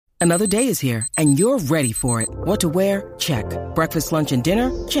Another day is here, and you're ready for it. What to wear? Check. Breakfast, lunch, and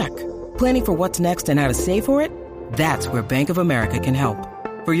dinner? Check. Planning for what's next and how to save for it? That's where Bank of America can help.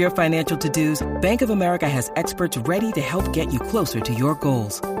 For your financial to-dos, Bank of America has experts ready to help get you closer to your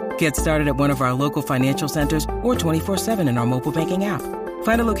goals. Get started at one of our local financial centers or 24/7 in our mobile banking app.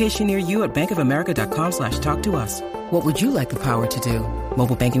 Find a location near you at bankofamerica.com/talktous. What would you like the power to do?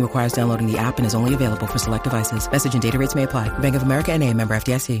 Mobile banking requires downloading the app and is only available for select devices. Message and data rates may apply. Bank of America N.A., member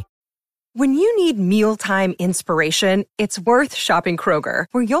FDIC. When you need mealtime inspiration, it's worth shopping Kroger,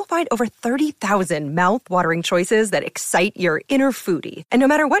 where you'll find over 30,000 mouth-watering choices that excite your inner foodie. And no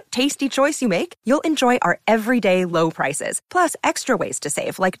matter what tasty choice you make, you'll enjoy our everyday low prices, plus extra ways to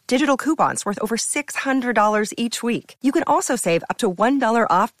save, like digital coupons worth over $600 each week. You can also save up to $1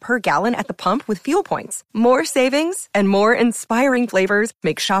 off per gallon at the pump with fuel points. More savings and more inspiring flavors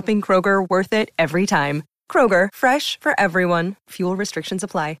make shopping Kroger worth it every time. Kroger, fresh for everyone. Fuel restrictions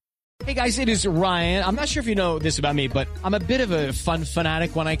apply. Hey guys, it is Ryan. I'm not sure if you know this about me, but I'm a bit of a fun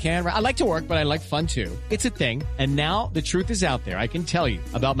fanatic when I can. I like to work, but I like fun too. It's a thing. And now the truth is out there. I can tell you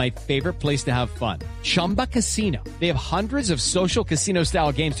about my favorite place to have fun. Chumba Casino. They have hundreds of social casino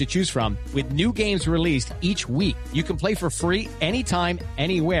style games to choose from with new games released each week. You can play for free anytime,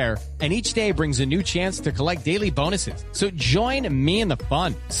 anywhere. And each day brings a new chance to collect daily bonuses. So join me in the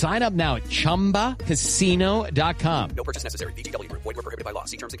fun. Sign up now at ChumbaCasino.com. No purchase necessary. VGW Group. Void where prohibited by law.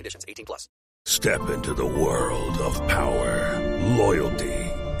 See terms and conditions. 18+. Step into the world of power, loyalty,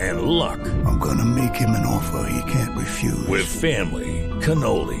 and luck. I'm gonna make him an offer he can't refuse. With family,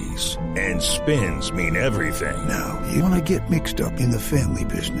 cannolis, and spins mean everything. Now, you wanna get mixed up in the family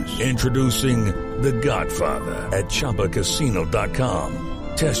business. Introducing The Godfather at ChumbaCasino.com.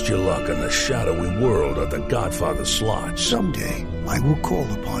 Test your luck in the shadowy world of The Godfather slot. Someday, I will call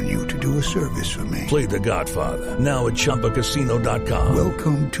upon you to do a service for me. Play The Godfather now at ChumbaCasino.com.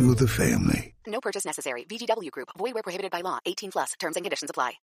 Welcome to the family. No purchase necessary. VGW Group. Void where prohibited by law. 18+. Terms and conditions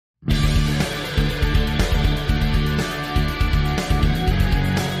apply.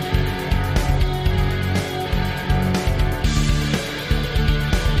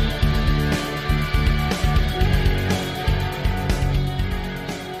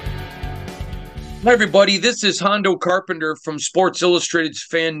 Hi, everybody. This is Hondo Carpenter from Sports Illustrated's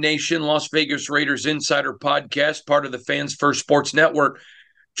Fan Nation, Las Vegas Raiders Insider Podcast, part of the Fans First Sports Network,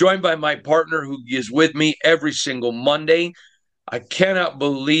 joined by my partner who is with me every single Monday. I cannot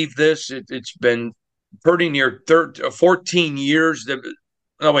believe this. It's been pretty near 14 years.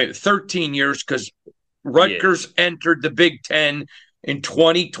 13 years, because Rutgers entered the Big Ten in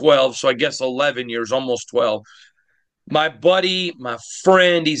 2012, so I guess 11 years, almost 12. My buddy, my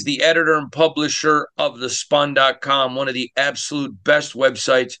friend, he's the editor and publisher of thespun.com, one of the absolute best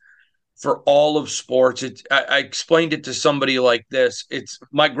websites for all of sports. I explained it to somebody like this. It's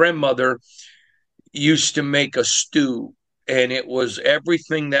my grandmother used to make a stew, and it was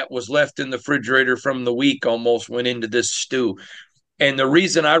everything that was left in the refrigerator from the week almost went into this stew. And the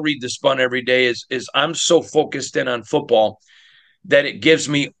reason I read the Spun every day is I'm so focused in on football that it gives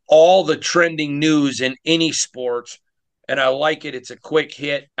me all the trending news in any sports. And I like it. It's a quick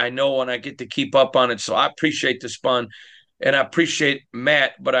hit. I know when I get to keep up on it. So I appreciate the Spun, and I appreciate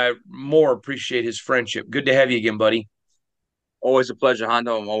Matt, but I more appreciate his friendship. Good to have you again, buddy. Always a pleasure,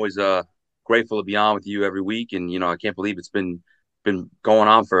 Hondo. I'm always grateful to be on with you every week. And, I can't believe it's been going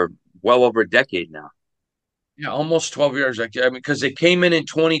on for well over a decade now. Yeah, almost 12 years. Because they came in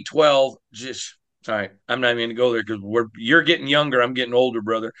 2012. Just all right. I'm not even going to go there because you're getting younger. I'm getting older,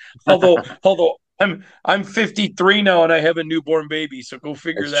 brother. Although I'm 53 now and I have a newborn baby, so go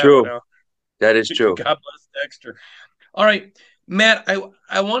figure that true. one out. That is true. God bless Dexter. All right, Matt,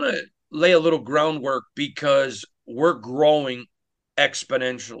 I want to lay a little groundwork because we're growing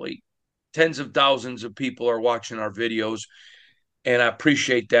exponentially. Tens of thousands of people are watching our videos, and I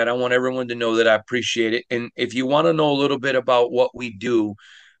appreciate that. I want everyone to know that I appreciate it. And if you want to know a little bit about what we do,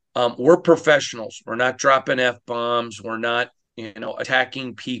 we're professionals. We're not dropping F-bombs. We're not,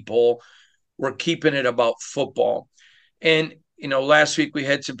 attacking people. We're keeping it about football. And, last week we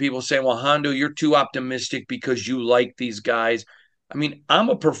had some people saying, well, Hondo, you're too optimistic because you like these guys. I mean, I'm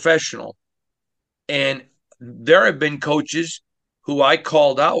a professional. And there have been coaches who I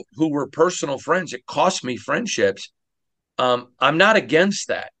called out who were personal friends. It cost me friendships. I'm not against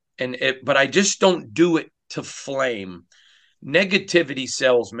that. But I just don't do it to flame. Negativity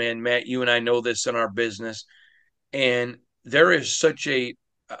sells, man. Matt, you and I know this in our business. And there is such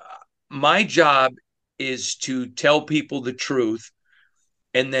my job is to tell people the truth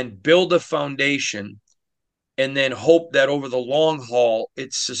and then build a foundation and then hope that over the long haul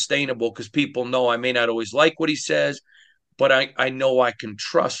it's sustainable, because people know I may not always like what he says, but I know I can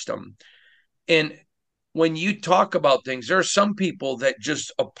trust them. And when you talk about things, there are some people that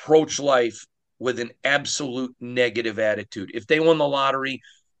just approach life with an absolute negative attitude. If they won the lottery,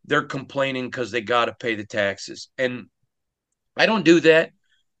 they're complaining because they got to pay the taxes. And I don't do that.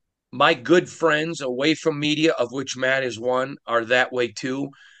 My good friends away from media, of which Matt is one, are that way too.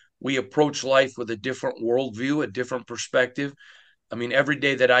 We approach life with a different worldview, a different perspective. I mean, every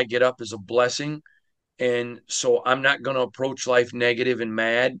day that I get up is a blessing. And so I'm not going to approach life negative and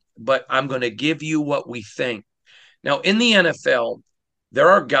mad, but I'm going to give you what we think. Now, in the NFL, there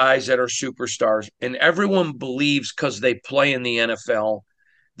are guys that are superstars, and everyone believes because they play in the NFL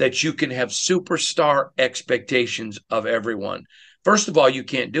that you can have superstar expectations of everyone. First of all, you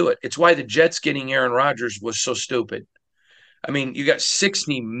can't do it. It's why the Jets getting Aaron Rodgers was so stupid. I mean, you got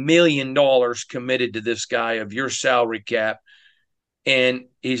 $60 million committed to this guy of your salary cap. And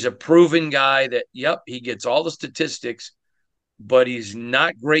he's a proven guy that, yep, he gets all the statistics, but he's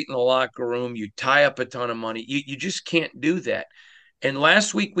not great in the locker room. You tie up a ton of money. You just can't do that. And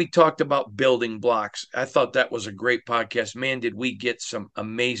last week we talked about building blocks. I thought that was a great podcast. Man, did we get some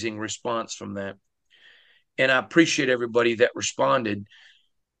amazing response from that. And I appreciate everybody that responded.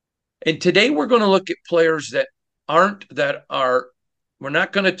 And today we're going to look at players that we're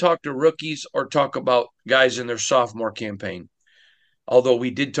not going to talk to rookies or talk about guys in their sophomore campaign. Although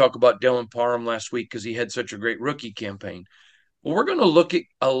we did talk about Dylan Parham last week because he had such a great rookie campaign. Well, we're going to look at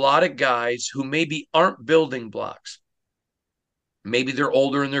a lot of guys who maybe aren't building blocks. Maybe they're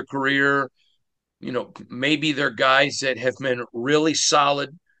older in their career. Maybe they're guys that have been really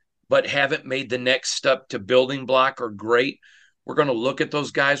solid but haven't made the next step to building block or great. We're going to look at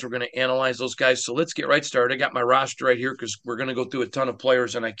those guys. We're going to analyze those guys. So let's get right started. I got my roster right here because we're going to go through a ton of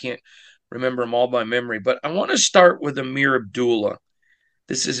players and I can't remember them all by memory. But I want to start with Ameer Abdullah.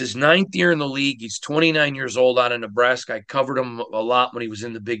 This is his 9th year in the league. He's 29 years old out of Nebraska. I covered him a lot when he was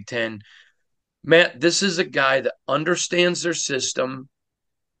in the Big Ten. Matt, this is a guy that understands their system.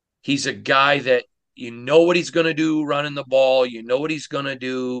 He's a guy that you know what he's going to do running the ball. You know what he's going to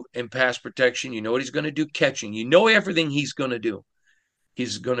do in pass protection. You know what he's going to do catching. You know everything he's going to do.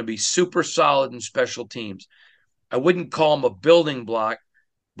 He's going to be super solid in special teams. I wouldn't call him a building block,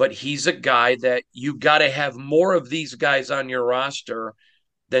 but he's a guy that you got to have more of these guys on your roster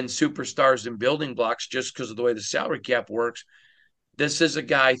than superstars and building blocks just because of the way the salary cap works. This is a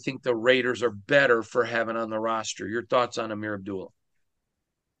guy I think the Raiders are better for having on the roster. Your thoughts on Ameer Abdullah?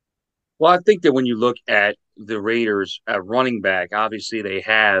 Well, I think that when you look at the Raiders at running back, obviously they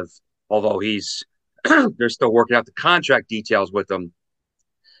have, although they're still working out the contract details with him.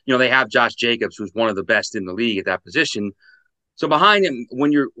 They have Josh Jacobs, who's one of the best in the league at that position. So behind him,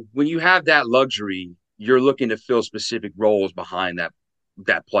 when you have that luxury, you're looking to fill specific roles behind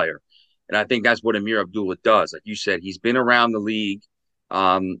that player. And I think that's what Ameer Abdullah does. Like you said, he's been around the league,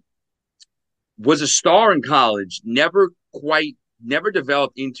 was a star in college, never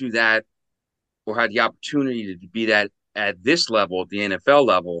developed into that or had the opportunity to be that at this level, at the NFL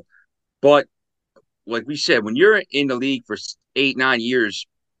level. But like we said, when you're in the league for 8-9 years,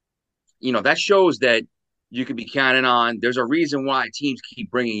 that shows that you can be counted on. There's a reason why teams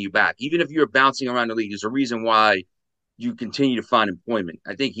keep bringing you back. Even if you're bouncing around the league, there's a reason why you continue to find employment.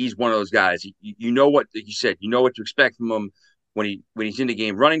 I think he's one of those guys. You know what, like you said, you know what to expect from him when he's in the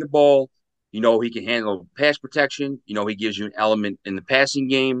game running the ball. He can handle pass protection. He gives you an element in the passing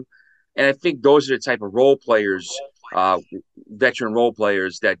game. And I think those are the type of role players, veteran role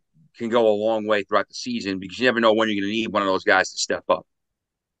players that can go a long way throughout the season because you never know when you're going to need one of those guys to step up.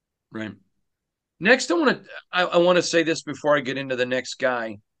 Right. Next, I want to say this before I get into the next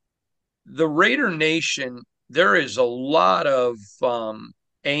guy. The Raider Nation, there is a lot of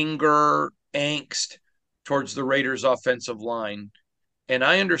anger, angst towards the Raiders' offensive line. And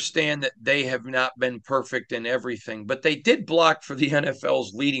I understand that they have not been perfect in everything, but they did block for the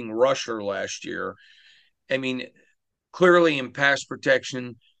NFL's leading rusher last year. I mean, clearly in pass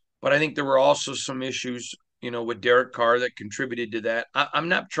protection, but I think there were also some issues, with Derek Carr that contributed to that. I'm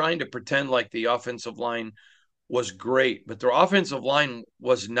not trying to pretend like the offensive line was great, but their offensive line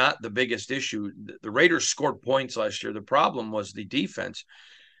was not the biggest issue. The Raiders scored points last year. The problem was the defense.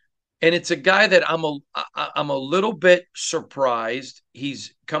 And it's a guy that I'm a little bit surprised.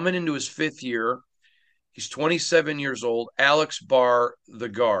 He's coming into his 5th year. He's 27 years old. Alex Barr, the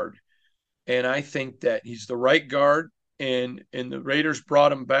guard. And I think that he's the right guard. And the Raiders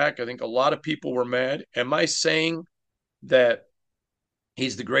brought him back. I think a lot of people were mad. Am I saying that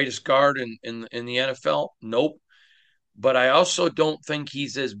he's the greatest guard in the NFL? Nope. But I also don't think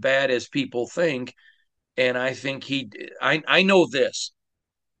he's as bad as people think. And I think I know this.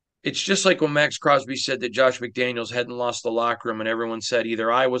 It's just like when Max Crosby said that Josh McDaniels hadn't lost the locker room, and everyone said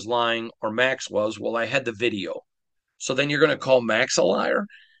either I was lying or Max was. Well, I had the video. So then you're going to call Max a liar?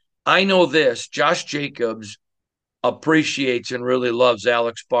 I know this. Josh Jacobs appreciates and really loves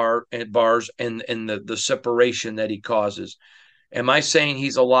Alex Bars and the separation that he causes. Am I saying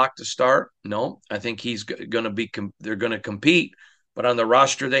he's a lock to start? No, I think he's going to be. They're going to compete, but on the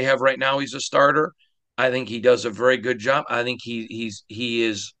roster they have right now, he's a starter. I think he does a very good job. I think he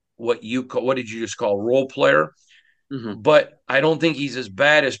is what you call, what did you just call, role player? Mm-hmm. But I don't think he's as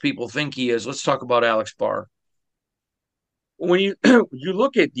bad as people think he is. Let's talk about Alex Barr. When you you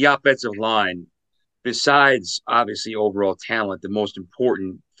look at the offensive line, besides obviously overall talent, the most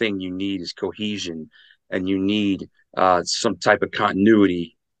important thing you need is cohesion, and you need some type of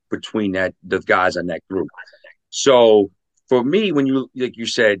continuity between the guys on that group. So for me, when you, like you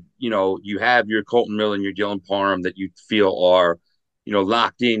said, you have your Colton Miller and your Dylan Parham that you feel are,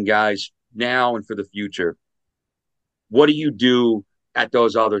 locked in guys now and for the future. What do you do at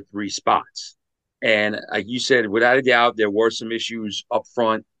those other three spots? And like you said, without a doubt, there were some issues up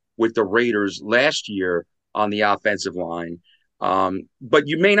front with the Raiders last year on the offensive line. But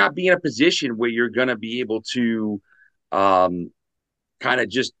you may not be in a position where you're going to be able to kind of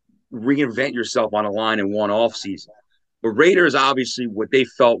just reinvent yourself on a line in one offseason. The Raiders, obviously, what they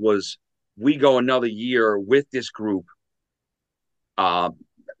felt was, we go another year with this group,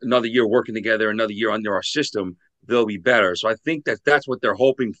 another year working together, another year under our system, they'll be better. So I think that's what they're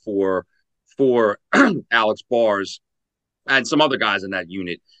hoping for Alex Bars and some other guys in that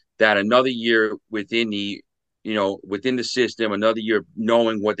unit, that another year within the system, another year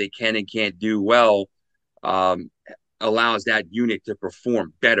knowing what they can and can't do well, allows that unit to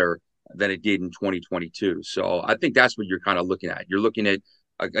perform better than it did in 2022. So I think that's what you're kind of looking at. You're looking at,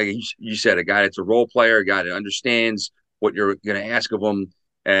 you said, a guy that's a role player, a guy that understands what you're going to ask of him,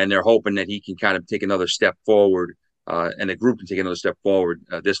 and they're hoping that he can kind of take another step forward, and the group can take another step forward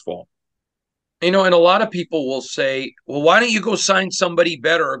this fall. And a lot of people will say, well, why don't you go sign somebody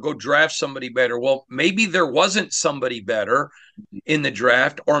better or go draft somebody better? Well, maybe there wasn't somebody better in the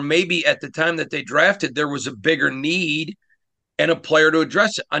draft, or maybe at the time that they drafted, there was a bigger need and a player to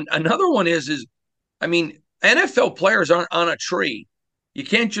address it. Another one is, I mean, NFL players aren't on a tree. You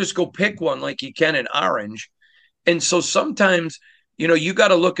can't just go pick one like you can an orange. And so sometimes, you got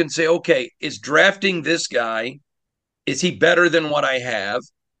to look and say, okay, is drafting this guy, is he better than what I have?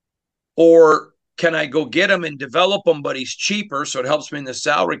 Or can I go get him and develop him, but he's cheaper, so it helps me in the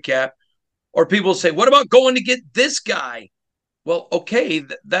salary cap? Or people say, what about going to get this guy? Well, okay,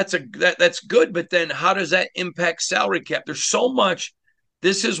 that's good, but then how does that impact salary cap? There's so much.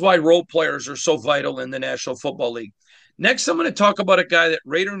 This is why role players are so vital in the National Football League. Next, I'm going to talk about a guy that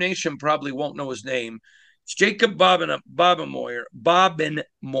Raider Nation probably won't know his name. It's Jacob Bobenmoyer,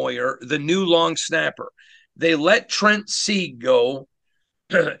 the new long snapper. They let Trent Sieg go,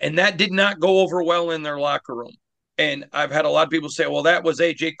 and that did not go over well in their locker room. And I've had a lot of people say, well, that was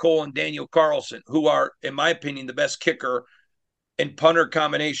A.J. Cole and Daniel Carlson, who are, in my opinion, the best kicker and punter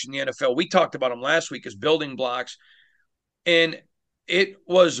combination in the NFL. We talked about them last week as building blocks, and it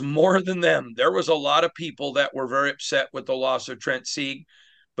was more than them. There was a lot of people that were very upset with the loss of Trent Sieg,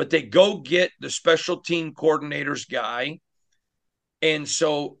 but they go get the special team coordinator's guy. And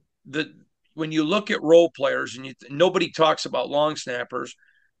so when you look at role players, and nobody talks about long snappers,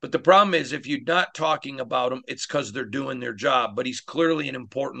 but the problem is, if you're not talking about them, it's because they're doing their job. But he's clearly an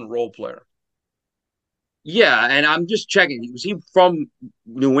important role player. Yeah, and I'm just checking. Was he from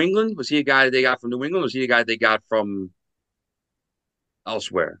New England? Was he a guy that they got from New England? Or was he a guy they got from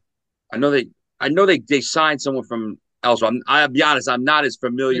elsewhere? I know they signed someone from elsewhere. I'll be honest, I'm not as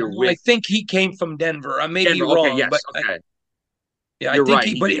familiar with. I think he came from Denver. I may be Denver. wrong, Okay, yes, but okay. I You're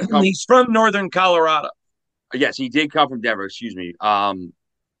think right. he's from Northern Colorado. Yes, he did come from Denver. Excuse me.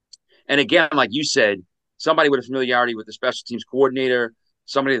 And again, like you said, somebody with a familiarity with the special teams coordinator,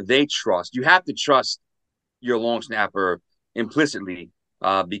 somebody that they trust. You have to trust your long snapper implicitly,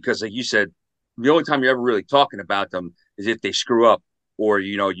 because, like you said, the only time you're ever really talking about them is if they screw up, or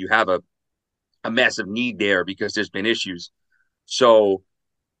you have a massive need there because there's been issues. So,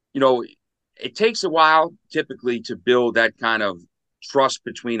 it takes a while typically to build that kind of trust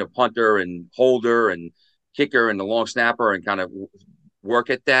between a punter and holder and kicker and the long snapper, and kind of work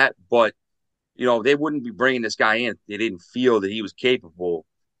at that. But they wouldn't be bringing this guy in if they didn't feel that he was capable.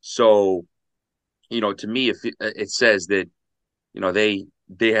 So, to me, if it says that they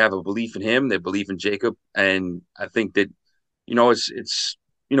have a belief in him, they believe in Jacob, and I think that it's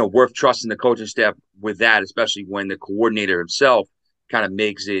worth trusting the coaching staff with that, especially when the coordinator himself kind of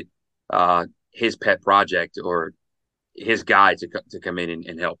makes it his pet project or his guy to come in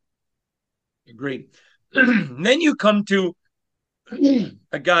and help. Agreed. Then you come to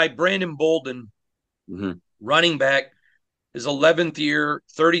a guy, Brandon Bolden, running back, his 11th year,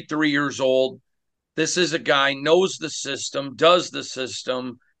 33 years old. This is a guy, knows the system, does the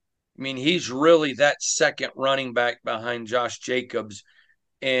system. I mean, he's really that second running back behind Josh Jacobs.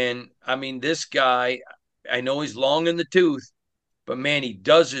 And I mean, this guy, I know he's long in the tooth, but man, he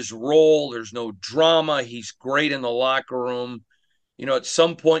does his role. There's no drama. He's great in the locker room. You know, at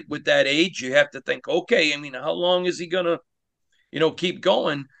some point with that age, you have to think, okay, I mean, how long is he going to, keep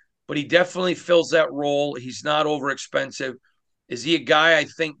going? But he definitely fills that role. He's not over expensive. Is he a guy I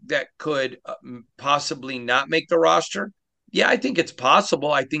think that could possibly not make the roster? Yeah, I think it's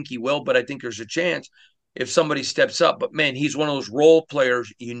possible. I think he will, but I think there's a chance if somebody steps up. But man, he's one of those role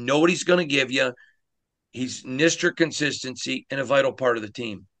players. You know what he's going to give you. He's Mr. Consistency and a vital part of the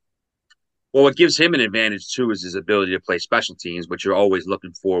team. Well, what gives him an advantage, too, is his ability to play special teams, which you're always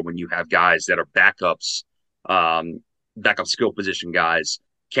looking for when you have guys that are backups, backup skill position guys.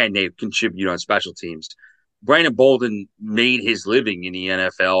 Can they contribute on special teams? Brandon Bolden made his living in the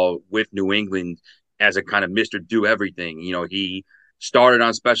NFL with New England as a kind of Mr. Do Everything. You know, he started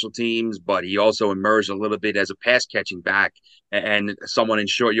on special teams, but he also emerged a little bit as a pass catching back and someone in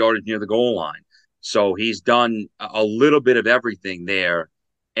short yardage near the goal line. So he's done a little bit of everything there.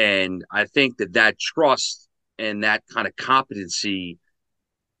 And I think that trust and that kind of competency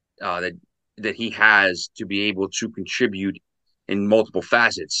that he has to be able to contribute in multiple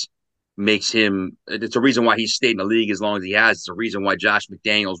facets makes him – it's a reason why he's stayed in the league as long as he has. It's a reason why Josh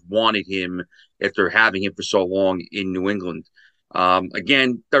McDaniels wanted him after having him for so long in New England.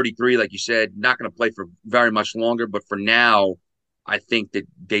 Again, 33, like you said, not going to play for very much longer. But for now, I think that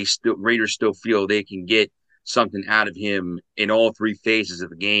Raiders still feel they can get something out of him in all three phases of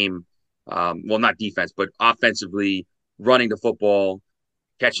the game. Well, not defense, but offensively, running the football,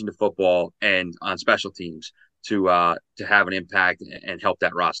 catching the football, and on special teams to have an impact and help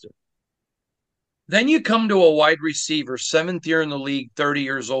that roster. Then you come to a wide receiver, 7th year in the league, 30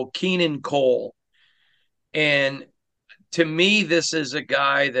 years old, Keenan Cole. And to me, this is a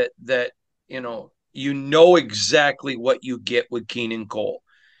guy that you know exactly what you get with Keenan Cole.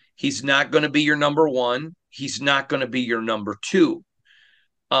 He's not going to be your number one. He's not going to be your number two.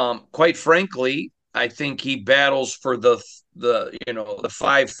 Quite frankly, I think he battles for the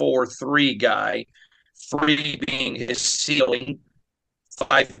 5-4-3 guy, 3 being his ceiling,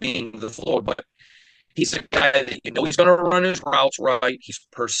 5 being the floor. But he's a guy that he's going to run his routes right. He's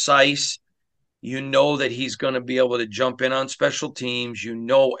precise. You know that he's going to be able to jump in on special teams. You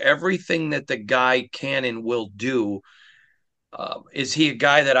know everything that the guy can and will do. Is he a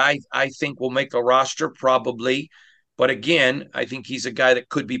guy that I think will make the roster? Probably. But again, I think he's a guy that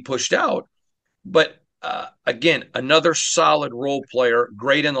could be pushed out. But again, another solid role player,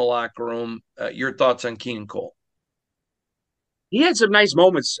 great in the locker room. Your thoughts on Keenan Cole? He had some nice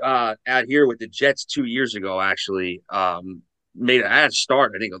moments out here with the Jets 2 years ago, actually. I had to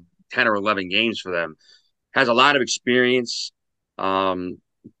start, I think, 10 or 11 games for them. Has a lot of experience. Turned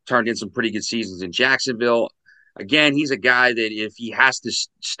in some pretty good seasons in Jacksonville. Again, he's a guy that if he has to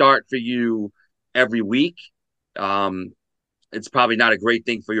start for you every week, it's probably not a great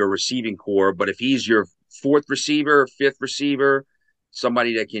thing for your receiving core. But if he's your 4th receiver, 5th receiver,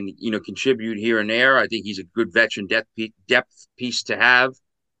 somebody that can, contribute here and there, I think he's a good veteran depth piece to have.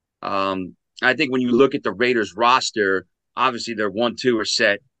 I think when you look at the Raiders roster, obviously their 1-2 are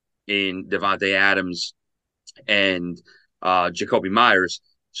set in Devontae Adams and Jacoby Myers.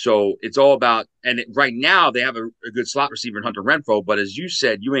 So it's all about, and right now they have a good slot receiver in Hunter Renfrow, but as you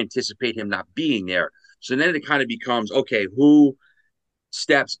said, you anticipate him not being there. So then it kind of becomes, okay, who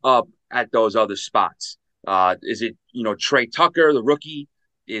steps up at those other spots? Is it, Trey Tucker, the rookie?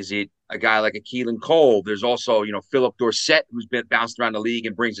 Is it a guy like a Keelan Cole? There's also, Philip Dorsett, who's been bounced around the league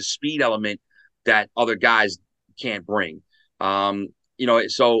and brings a speed element that other guys can't bring.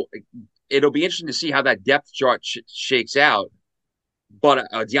 So it'll be interesting to see how that depth chart shakes out. But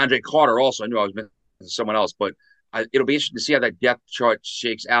DeAndre Carter also, I knew I was missing someone else, but it'll be interesting to see how that depth chart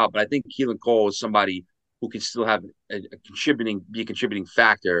shakes out. But I think Keelan Cole is somebody who can still have a contributing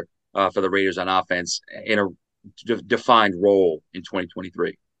factor for the Raiders on offense in a defined role in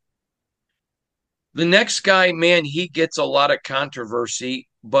 2023. The next guy, man, he gets a lot of controversy,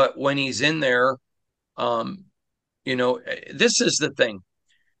 but when he's in there, this is the thing.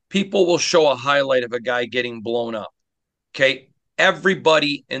 People will show a highlight of a guy getting blown up. Okay.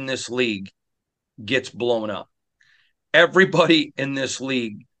 Everybody in this league gets blown up. Everybody in this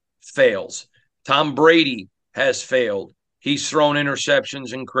league fails. Tom Brady has failed. He's thrown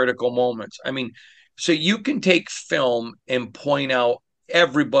interceptions in critical moments. I mean, so you can take film and point out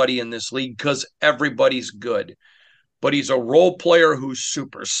everybody in this league because everybody's good. But he's a role player who's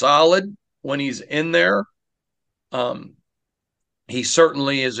super solid when he's in there. He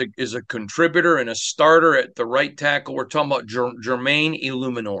certainly is a contributor and a starter at the right tackle. We're talking about Jermaine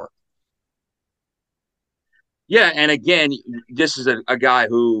Eluemunor. Yeah, and again, this is a guy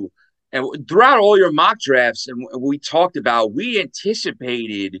who, and throughout all your mock drafts, and we talked about, we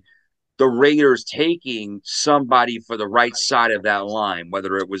anticipated the Raiders taking somebody for the right side of that line,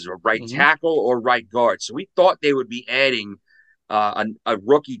 whether it was a right tackle or right guard. So we thought they would be adding a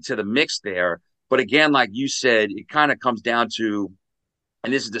rookie to the mix there. But again, like you said, it kind of comes down to,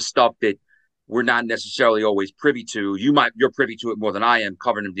 and this is the stuff that we're not necessarily always privy to. You're privy to it more than I am,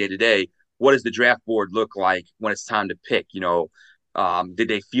 covering them day to day. What does the draft board look like when it's time to pick? Did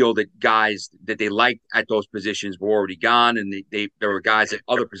they feel that guys that they liked at those positions were already gone, and there were guys at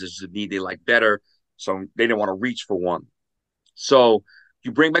other positions of need they liked better, so they didn't want to reach for one. So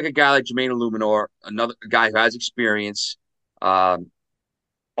you bring back a guy like Jermaine Eluemunor, another guy who has experience,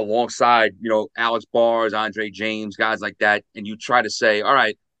 alongside Alex Bars, Andre James, guys like that, and you try to say, all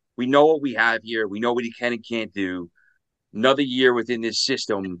right, we know what we have here, we know what he can and can't do. Another year within this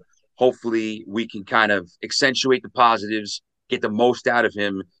system, hopefully we can kind of accentuate the positives, get the most out of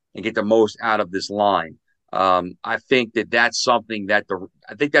him, and get the most out of this line. I think that's something that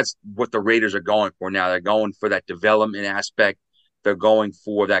I think that's what the Raiders are going for now. They're going for that development aspect. They're going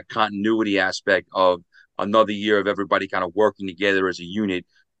for that continuity aspect of another year of everybody kind of working together as a unit,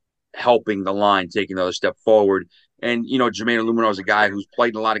 helping the line take another step forward. And Jermaine Eluemunor is a guy who's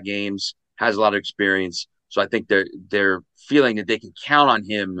played in a lot of games, has a lot of experience. So I think they're feeling that they can count on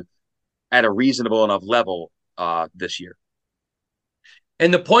him at a reasonable enough level this year.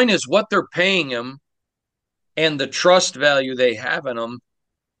 And the point is, what they're paying him and the trust value they have in him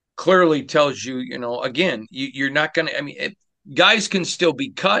clearly tells you, again, you're not going to, guys can still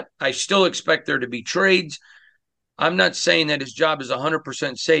be cut. I still expect there to be trades. I'm not saying that his job is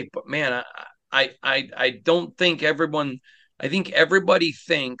 100% safe, but man, I don't think I think everybody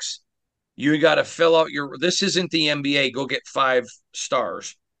thinks you got to fill out this isn't the NBA, go get 5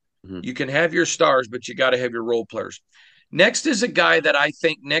 stars. Mm-hmm. You can have your stars, but you got to have your role players. Next is a guy that I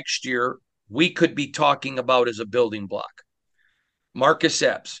think next year we could be talking about as a building block. Marcus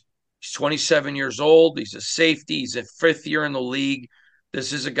Epps. He's 27 years old. He's a safety. He's a 5th year in the league.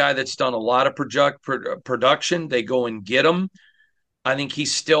 This is a guy that's done a lot of production. They go and get him. I think he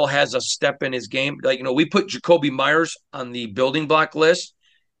still has a step in his game. We put Jakobi Meyers on the building block list,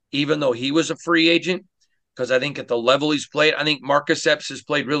 even though he was a free agent, because I think at the level he's played, I think Marcus Epps has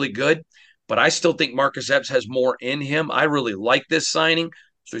played really good. But I still think Marcus Epps has more in him. I really like this signing.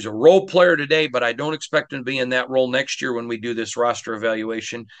 So he's a role player today, but I don't expect him to be in that role next year when we do this roster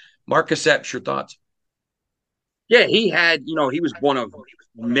evaluation. Marcus Epps, your thoughts? Yeah, he was one of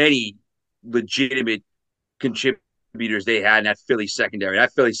many legitimate contributors they had in that Philly secondary.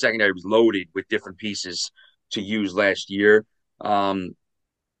 That Philly secondary was loaded with different pieces to use last year. And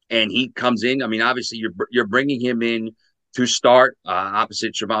he comes in. Obviously, you're bringing him in to start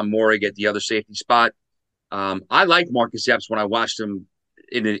opposite Trevon Moehrig at the other safety spot. I liked Marcus Epps when I watched him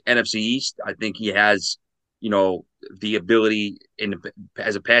in the NFC East. I think he has, the ability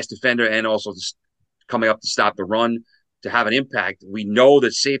as a pass defender and also coming up to stop the run to have an impact. We know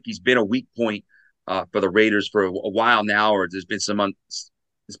that safety's been a weak point for the Raiders for a while now, or there's been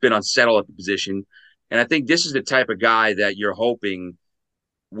it's been unsettled at the position. And I think this is the type of guy that you're hoping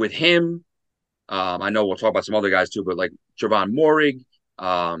with him. I know we'll talk about some other guys too, but like Trevon Moehrig,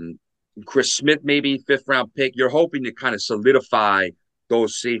 Chris Smith, maybe 5th round pick. You're hoping to kind of solidify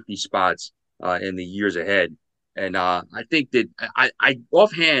those safety spots in the years ahead. And I think that I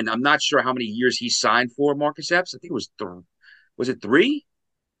offhand, I'm not sure how many years he signed for, Marcus Epps. I think it was was it 3?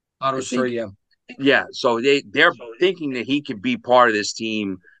 I was 3, yeah. Yeah, so they're thinking that he could be part of this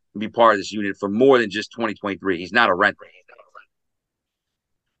team and be part of this unit for more than just 2023. He's not a renter.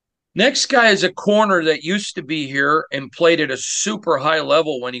 Next guy is a corner that used to be here and played at a super high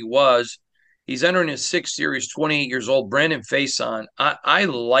level when he was. He's entering his 6th year. He's 28 years old. Brandon Faison. I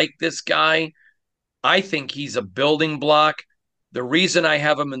like this guy. I think he's a building block. The reason I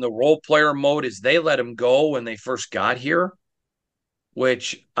have him in the role player mode is they let him go when they first got here,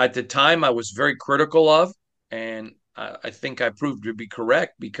 which at the time I was very critical of. And I think I proved to be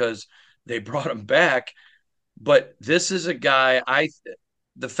correct because they brought him back. But this is a guy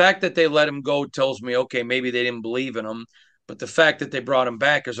the fact that they let him go tells me, okay, maybe they didn't believe in him. But the fact that they brought him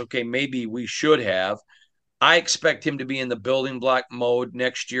back is, okay, maybe we should have. I expect him to be in the building block mode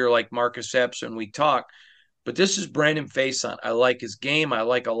next year like Marcus Epps, and we talk. But this is Brandon Faison. I like his game. I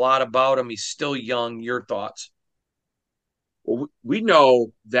like a lot about him. He's still young. Your thoughts? Well, we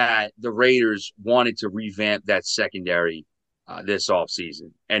know that the Raiders wanted to revamp that secondary this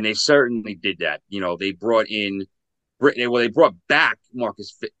offseason, and they certainly did that. They brought in they brought back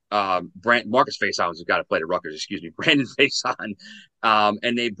Marcus Faison, who's got to play the Rutgers, excuse me, Brandon Faison,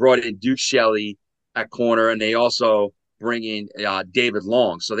 and they brought in Duke Shelley at corner, and they also bring in David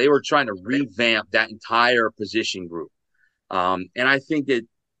Long. So they were trying to revamp that entire position group, and I think that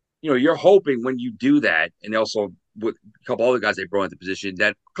you're hoping when you do that, and also with a couple other guys they brought into position,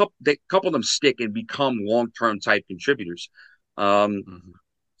 that a couple of them stick and become long-term type contributors. And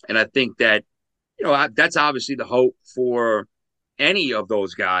I think that that's obviously the hope for any of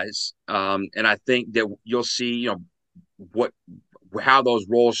those guys. And I think that you'll see, how those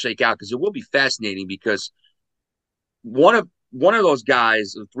roles shake out, because it will be fascinating, because one of those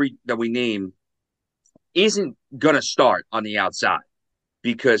guys, the three that we named, isn't going to start on the outside,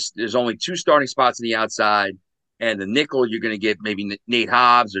 because there's only 2 starting spots on the outside, and the nickel you're going to get maybe Nate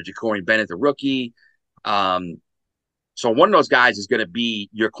Hobbs or Ja'Cory Bennett, the rookie. So one of those guys is going to be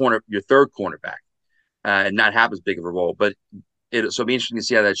your third cornerback, and not have as big of a role. But it'll be interesting to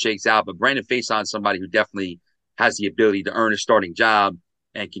see how that shakes out. But Brandon Faison is somebody who definitely has the ability to earn a starting job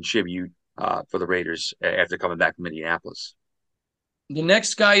and contribute for the Raiders after coming back from Indianapolis. The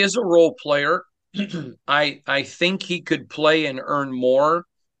next guy is a role player. I think he could play and earn more,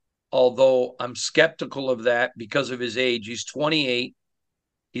 although I'm skeptical of that because of his age. He's 28.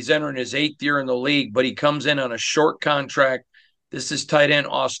 He's entering his 8th year in the league, but he comes in on a short contract. This is tight end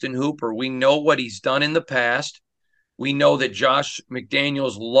Austin Hooper. We know what he's done in the past. We know that Josh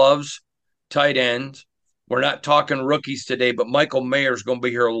McDaniels loves tight ends. We're not talking rookies today, but Michael Mayer is going to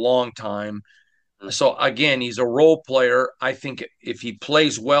be here a long time. So, again, he's a role player. I think if he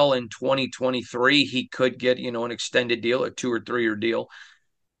plays well in 2023, he could get, an extended deal, a 2 or 3 year deal.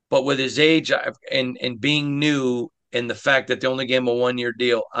 But with his age and being new, and the fact that they only gave him a 1 year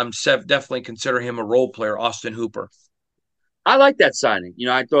deal, I'm definitely consider him a role player, Austin Hooper. I like that signing.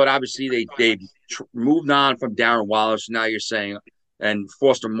 I thought obviously they moved on from Darren Wallace. Now you're saying, and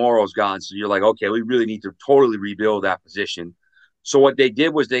Foster Morrow's gone. So you're like, okay, we really need to totally rebuild that position. So what they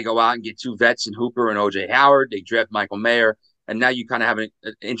did was they go out and get 2 vets in Hooper and O.J. Howard. They draft Michael Mayer. And now you kind of have an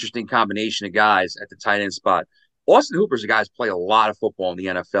interesting combination of guys at the tight end spot. Austin Hooper's a guy who's played a lot of football in the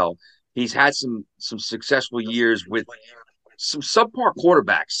NFL. He's had some successful years with some subpar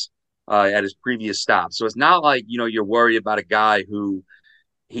quarterbacks at his previous stop. So it's not like, you're worried about a guy who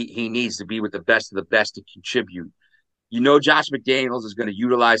he needs to be with the best of the best to contribute. Josh McDaniels is going to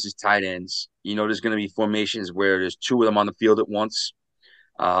utilize his tight ends. There's going to be formations where there's 2 of them on the field at once.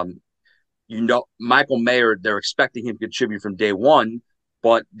 Michael Mayer, they're expecting him to contribute from day one,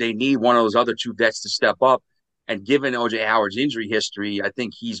 but they need one of those other 2 vets to step up. And given O.J. Howard's injury history, I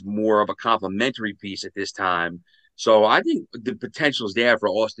think he's more of a complementary piece at this time. So I think the potential is there for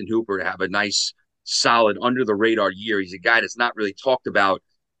Austin Hooper to have a nice, solid, under-the-radar year. He's a guy that's not really talked about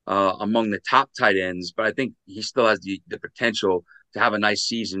among the top tight ends, but I think he still has the potential to have a nice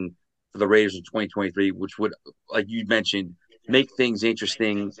season for the Raiders in 2023, which would, like you mentioned, make things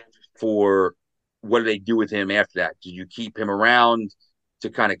interesting for what do they do with him after that. Do you keep him around to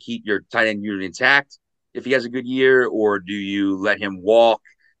kind of keep your tight end unit intact if he has a good year, or do you let him walk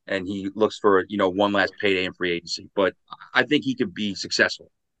and he looks for, one last payday in free agency? But I think he could be successful.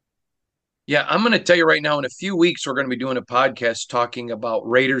 Yeah, I'm going to tell you right now, in a few weeks, we're going to be doing a podcast talking about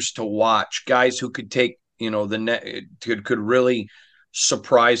Raiders to watch, guys who could take, could really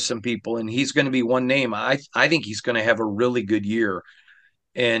surprise some people. And he's going to be one name. I think he's going to have a really good year.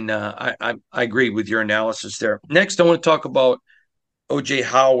 And I agree with your analysis there. Next, I want to talk about O.J.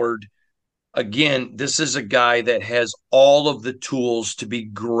 Howard. Again, this is a guy that has all of the tools to be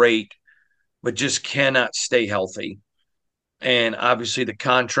great, but just cannot stay healthy. And obviously the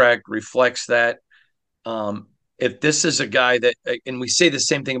contract reflects that. If this is a guy that, and we say the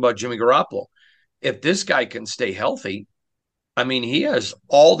same thing about Jimmy Garoppolo, if this guy can stay healthy, I mean, he has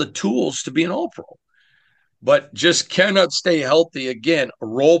all the tools to be an All-Pro, but just cannot stay healthy. Again, a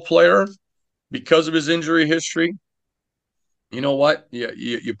role player because of his injury history. You know what?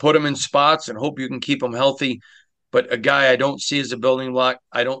 You put him in spots and hope you can keep him healthy. But a guy I don't see as a building block.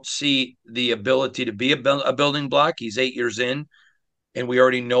 I don't see the ability to be a building block. He's 8 years in, and we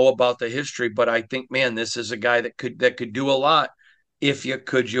already know about the history. But I think, man, this is a guy that could do a lot if you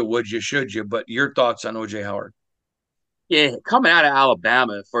could, you would, you should you. But your thoughts on O.J. Howard? Yeah, coming out of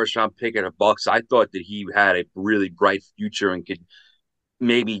Alabama, first round pick of the Bucs, I thought that he had a really bright future and could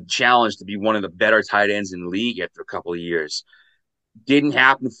maybe challenge to be one of the better tight ends in the league after a couple of years. Didn't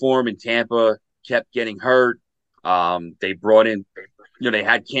happen for him in Tampa, kept getting hurt. They brought in, they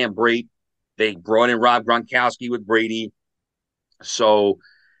had Cam Brate. They brought in Rob Gronkowski with Brady. So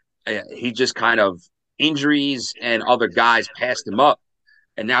he just kind of injuries and other guys passed him up.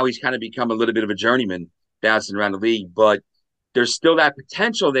 And now he's kind of become a little bit of a journeyman bouncing around the league. But there's still that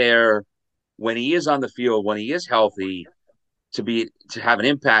potential there when he is on the field, when he is healthy, to have an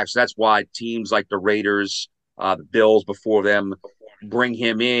impact. So that's why teams like the Raiders, the Bills before them, bring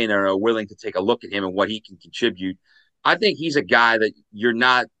him in or are willing to take a look at him and what he can contribute. I think he's a guy that you're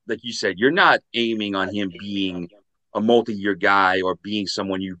not, like you said, you're not aiming on him being a multi-year guy or being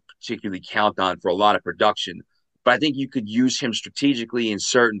someone you particularly count on for a lot of production. But I think you could use him strategically in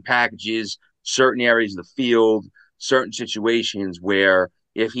certain packages, certain areas of the field, certain situations where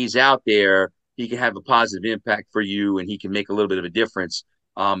if he's out there, he can have a positive impact for you and he can make a little bit of a difference.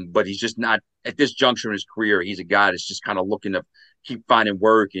 But he's just not at this juncture in his career. He's a guy that's just kind of looking to keep finding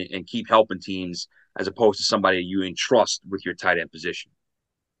work and keep helping teams as opposed to somebody you entrust with your tight end position.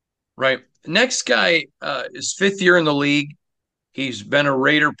 Right. Next guy is fifth year in the league. He's been a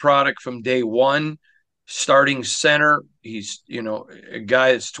Raider product from day one, starting center. He's, a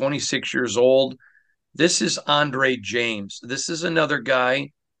guy that's 26 years old. This is Andre James. This is another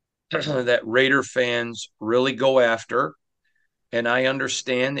guy that Raider fans really go after. And I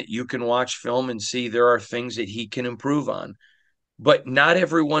understand that you can watch film and see there are things that he can improve on. But not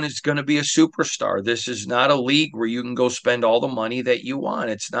everyone is going to be a superstar. This is not a league where you can go spend all the money that you want.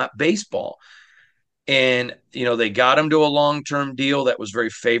 It's not baseball. And, they got him to a long-term deal that was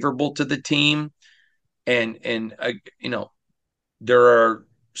very favorable to the team. And there are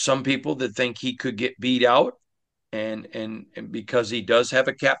some people that think he could get beat out and because he does have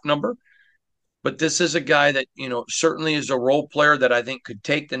a cap number. But this is a guy that, certainly is a role player that I think could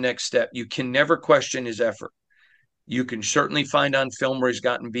take the next step. You can never question his effort. You can certainly find on film where he's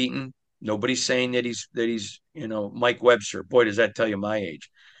gotten beaten. Nobody's saying that he's Mike Webster. Boy, does that tell you my age.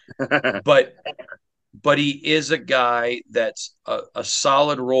 But he is a guy that's a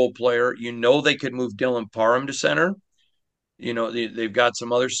solid role player. They could move Dylan Parham to center. They've got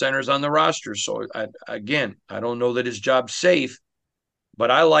some other centers on the roster. So, I don't know that his job's safe, but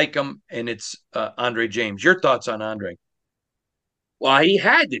I like him, and it's Andre James. Your thoughts on Andre? Well, he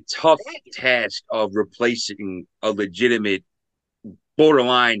had the tough task of replacing a legitimate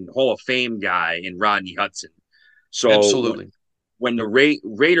borderline Hall of Fame guy in Rodney Hudson. So absolutely. When the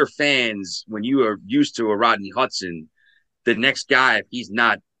Raider fans, when you are used to a Rodney Hudson, the next guy, if he's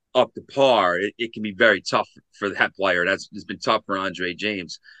not up to par, it can be very tough for that player. It's been tough for Andre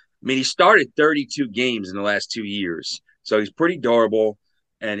James. I mean, he started 32 games in the last 2 years, so he's pretty durable.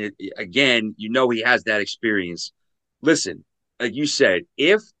 And again, he has that experience. Listen, like you said,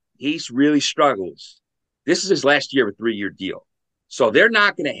 if he really struggles, this is his last year of a 3-year deal. So they're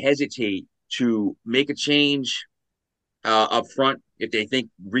not going to hesitate to make a change up front if they think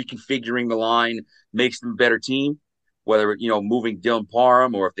reconfiguring the line makes them a better team, whether, moving Dylan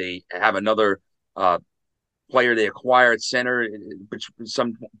Parham or if they have another player they acquire at center at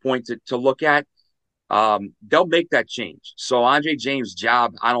some point to look at, they'll make that change. So Andre James'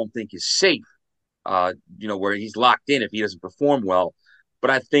 job, I don't think, is safe. Where he's locked in if he doesn't perform well. But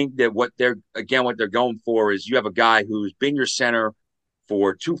I think that what they're going for is you have a guy who's been your center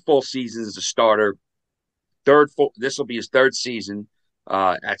for 2 full seasons as a starter. This will be his 3rd season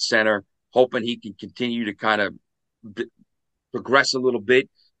at center, hoping he can continue to kind of progress a little bit.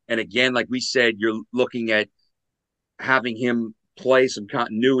 And again, like we said, you're looking at having him play some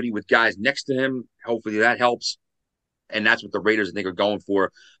continuity with guys next to him. Hopefully that helps. And that's what the Raiders, I think, are going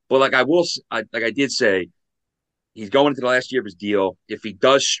for. But like I did say, he's going into the last year of his deal. If he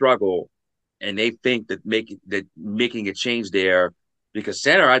does struggle, and they think that making a change there, because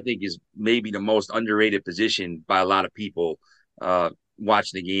center, I think, is maybe the most underrated position by a lot of people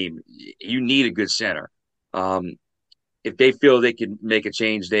watching the game. You need a good center. If they feel they can make a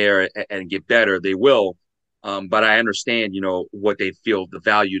change there and get better, they will. But I understand, what they feel, the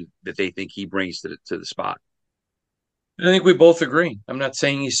value that they think he brings to the spot. I think we both agree. I'm not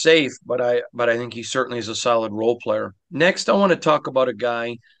saying he's safe, but I think he certainly is a solid role player. Next, I want to talk about a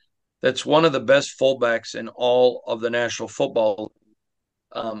guy that's one of the best fullbacks in all of the National Football.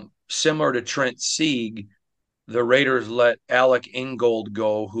 Similar to Trent Sieg, the Raiders let Alec Ingold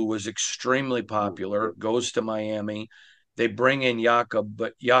go, who was extremely popular, goes to Miami. They bring in Jakob,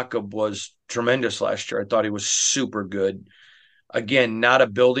 but Jakob was tremendous last year. I thought he was super good. Again, not a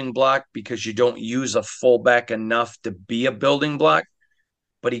building block because you don't use a fullback enough to be a building block,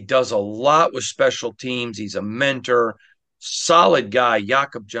 but he does a lot with special teams. He's a mentor, solid guy.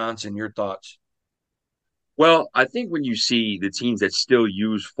 Jakob Johnson, your thoughts? Well, I think when you see the teams that still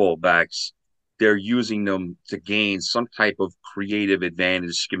use fullbacks, they're using them to gain some type of creative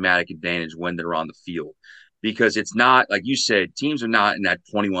advantage, schematic advantage when they're on the field. because it's not, like you said, teams are not in that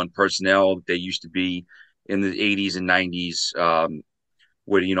 21 personnel that they used to be in the 80s and 90s,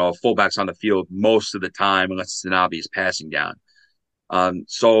 where, fullback's on the field most of the time unless it's an obvious passing down.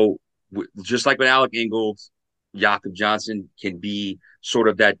 So just like with Alec Ingold, Jakob Johnson can be sort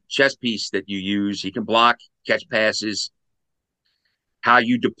of that chess piece that you use. He can block, catch passes. How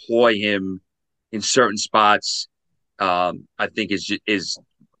you deploy him in certain spots, I think is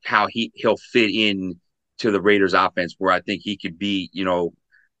how he'll fit in to the Raiders offense, where I think he could be,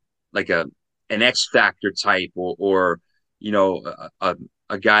 like an X factor type or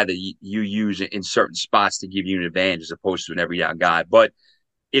a guy that you use in certain spots to give you an advantage as opposed to an every down guy. But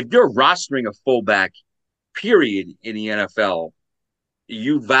if you're rostering a fullback, period, in the NFL,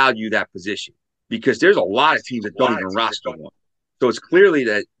 you value that position because there's a lot of teams that don't even roster one. So it's clear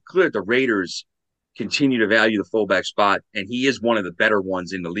that the Raiders continue to value the fullback spot, and he is one of the better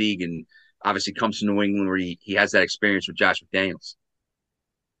ones in the league, and obviously comes to New England where he has that experience with Josh McDaniels.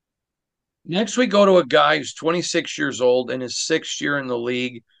 Next, we go to a guy who's 26 years old in his sixth year in the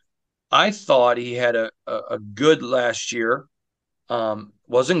league. I thought he had a good last year.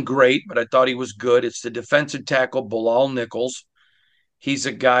 Wasn't great, but I thought he was good. It's the defensive tackle, Bilal Nichols. He's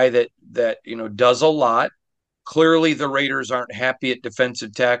a guy that does a lot. Clearly, the Raiders aren't happy at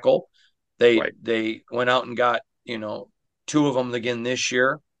defensive tackle. They went out and got two of them again this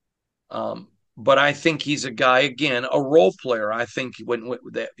year. But I think he's a guy, again, a role player. I think when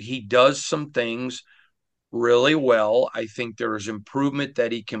he does some things really well. I think there is improvement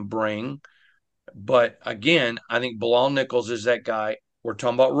that he can bring. But again, I think Bilal Nichols is that guy. We're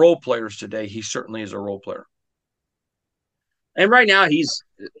talking about role players today. He certainly is a role player. And right now he's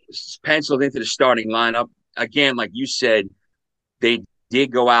penciled into the starting lineup. Again, like you said, they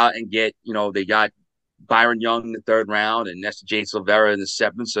did go out and get, they got Byron Young in the third round and Nesta Jane Silvera in the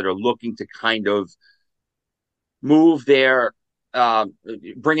seventh. So they're looking to kind of move their,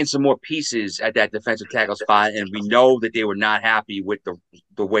 bring in some more pieces at that defensive tackle spot. And we know that they were not happy with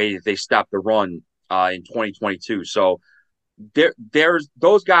the way that they stopped the run in 2022. So there's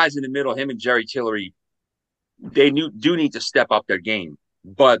those guys in the middle, him and Jerry Tillery, they do need to step up their game.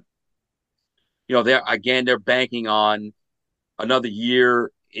 But, they're banking on another year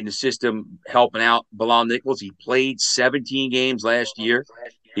in the system helping out Bilal Nichols. He played 17 games last year.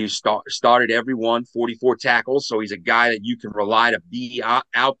 He started every one, 44 tackles. So he's a guy that you can rely to be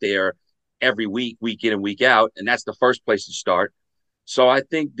out there every week in and week out. And that's the first place to start. So I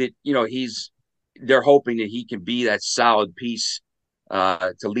think that, they're hoping that he can be that solid piece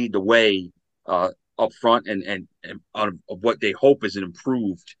to lead the way up front and of what they hope is an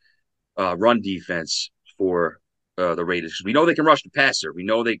improved run defense for the Raiders. We know they can rush the passer. We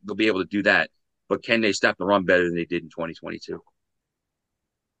know they'll be able to do that. But can they stop the run better than they did in 2022?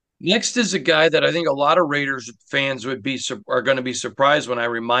 Next is a guy that I think a lot of Raiders fans are going to be surprised when I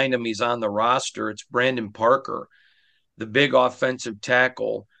remind them he's on the roster. It's Brandon Parker, the big offensive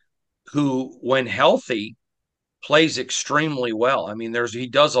tackle, who, when healthy, plays extremely well. I mean, he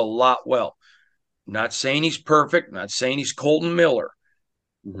does a lot well. Not saying he's perfect, not saying he's Colton Miller.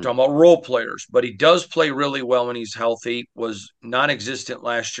 We're talking about role players, but he does play really well when he's healthy. Was non-existent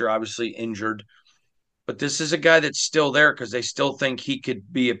last year, obviously injured. But this is a guy that's still there because they still think he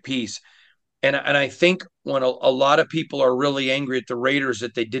could be a piece. And I think when a lot of people are really angry at the Raiders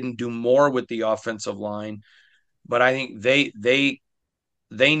that they didn't do more with the offensive line, but I think they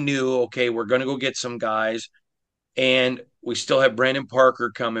knew, okay, we're going to go get some guys, and we still have Brandon Parker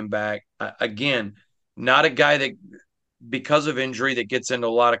coming back. Again, not a guy that, because of injury, that gets into a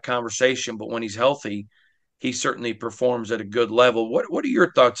lot of conversation, but when he's healthy, he certainly performs at a good level. What are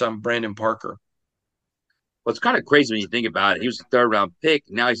your thoughts on Brandon Parker? Well, it's kind of crazy when you think about it. He was a third-round pick.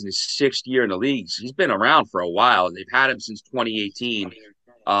 Now he's in his sixth year in the league. He's been around for a while. They've had him since 2018.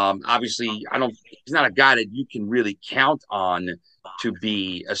 Obviously, he's not a guy that you can really count on to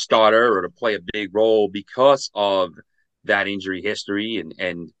be a starter or to play a big role because of that injury history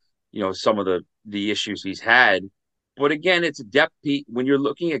and some of the issues he's had. But again, it's a depth piece. When you're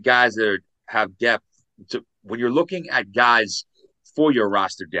looking at guys that have depth, when you're looking at guys for your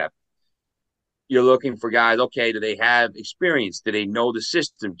roster depth, you're looking for guys, okay, do they have experience? Do they know the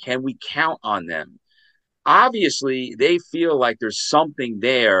system? Can we count on them? Obviously, they feel like there's something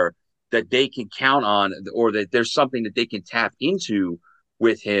there that they can count on, or that there's something that they can tap into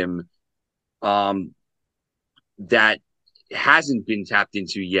with him that hasn't been tapped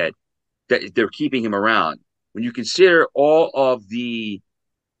into yet, that they're keeping him around. When you consider all of the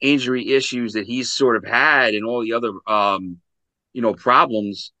injury issues that he's sort of had and all the other,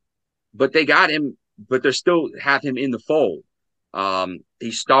 problems, but they got him, but they still have him in the fold.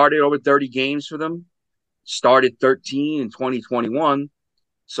 He started over 30 games for them. started 13 in 2021.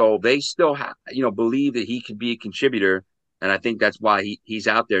 So they still believe that he could be a contributor. And I think that's why he's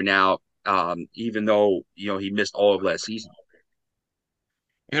out there now, even though, he missed all of last season.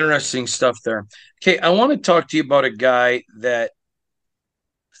 Interesting stuff there. Okay, I want to talk to you about a guy that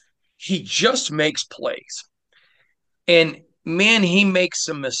he just makes plays. And man, he makes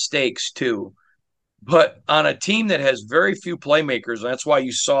some mistakes too. But on a team that has very few playmakers, and that's why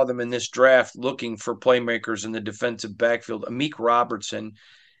you saw them in this draft looking for playmakers in the defensive backfield, Amik Robertson.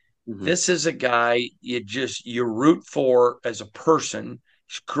 Mm-hmm. This is a guy you root for as a person.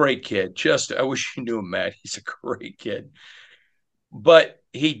 He's a great kid. I wish you knew him, Matt. He's a great kid. But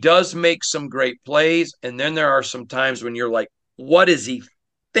he does make some great plays. And then there are some times when you're like, what is he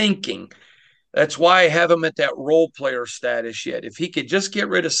thinking? That's why I have him at that role player status yet. If he could just get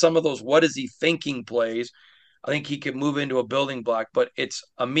rid of some of those what is he thinking plays, I think he could move into a building block. But it's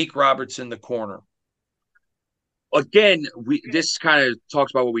Amik Robertson, the corner. Again, this kind of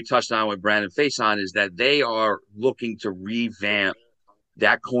talks about what we touched on with Brandon Facyson, is that they are looking to revamp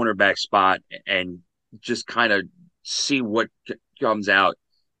that cornerback spot and just kind of see what comes out,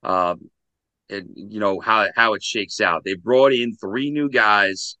 and how it shakes out. They brought in 3 new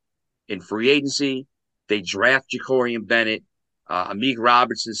guys in free agency. They draft Jacorian Bennett. Amik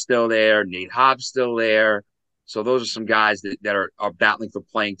Robertson's still there. Nate Hobbs still there. So those are some guys that are battling for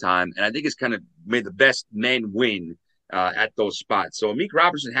playing time. And I think it's kind of made the best men win at those spots. So Amik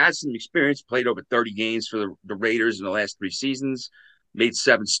Robertson has some experience, played over 30 games for the Raiders in the last 3 seasons, made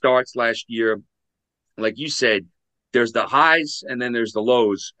 7 starts last year. Like you said, there's the highs and then there's the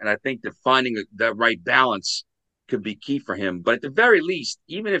lows. And I think that finding the right balance could be key for him. But at the very least,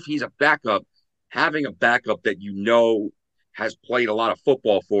 even if he's a backup, having a backup that has played a lot of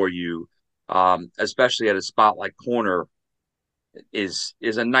football for you, especially at a spot like corner, is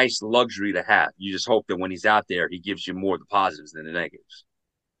a nice luxury to have. You just hope that when he's out there, he gives you more of the positives than the negatives.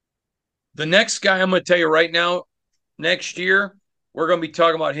 The next guy I'm going to tell you right now, next year, we're going to be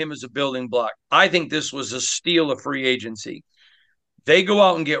talking about him as a building block. I think this was a steal of free agency. They go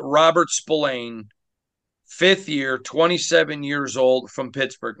out and get Robert Spillane, 5th year, 27 years old, from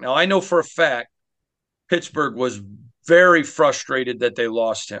Pittsburgh. Now, I know for a fact Pittsburgh was very frustrated that they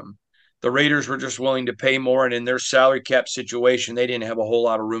lost him. The Raiders were just willing to pay more, and in their salary cap situation, they didn't have a whole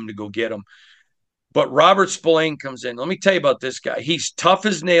lot of room to go get him. But Robert Spillane comes in. Let me tell you about this guy. He's tough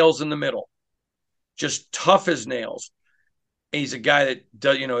as nails in the middle, just tough as nails. He's a guy that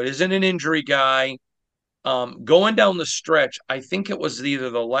does, isn't an injury guy. Going down the stretch, I think it was either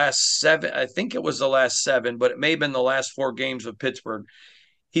the last 7. I think it was the last 7, but it may have been the last 4 games of Pittsburgh.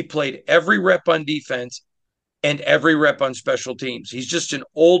 He played every rep on defense and every rep on special teams. He's just an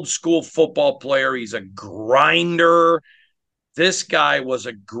old school football player. He's a grinder. This guy was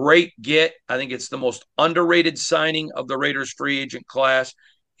a great get. I think it's the most underrated signing of the Raiders free agent class.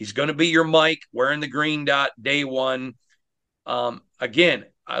 He's going to be your Mike wearing the green dot day one. Again,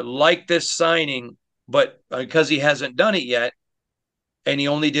 I like this signing, but because he hasn't done it yet, and he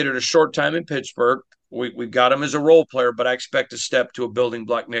only did it a short time in Pittsburgh, we've got him as a role player, but I expect to step to a building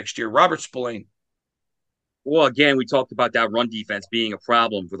block next year. Robert Spillane. Well, again, we talked about that run defense being a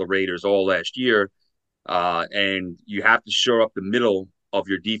problem for the Raiders all last year, and you have to shore up the middle of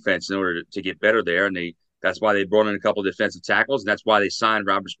your defense in order to get better there, and that's why they brought in a couple of defensive tackles, and that's why they signed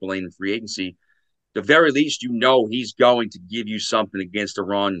Robert Spillane in free agency. The very least, he's going to give you something against a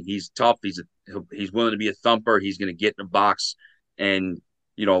run. He's tough. He's willing to be a thumper. He's going to get in the box and,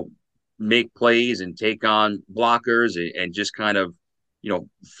 make plays and take on blockers and just kind of,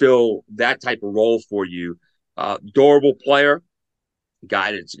 fill that type of role for you. Durable player,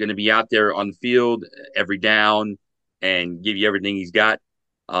 guy that's going to be out there on the field every down and give you everything he's got.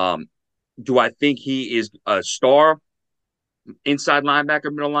 Do I think he is a star inside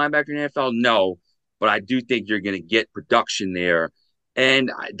linebacker, middle linebacker in the NFL? No. But I do think you're going to get production there.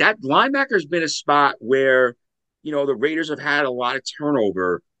 And that linebacker has been a spot where, the Raiders have had a lot of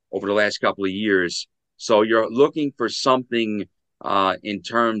turnover over the last couple of years. So you're looking for something in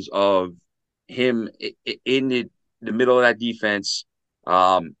terms of him in the middle of that defense,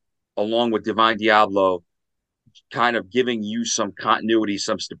 along with Divine Diablo, kind of giving you some continuity,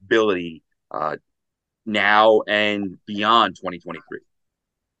 some stability now and beyond 2023.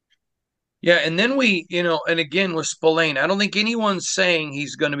 Yeah, and then and again with Spillane, I don't think anyone's saying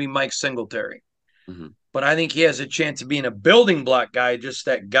he's going to be Mike Singletary. Mm-hmm. But I think he has a chance of being a building block guy, just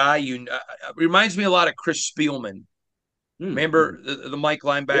that guy. Reminds me a lot of Chris Spielman. Mm-hmm. Remember the Mike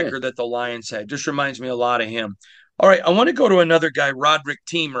linebacker that the Lions had? Just reminds me a lot of him. All right, I want to go to another guy, Roderick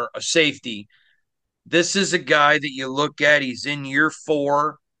Teamer, a safety. This is a guy that you look at. He's in year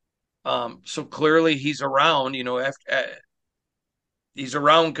 4. So clearly he's around. He's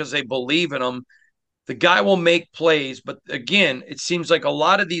around because they believe in him. The guy will make plays, but again, it seems like a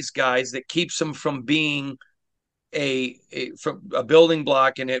lot of these guys that keeps him from being from a building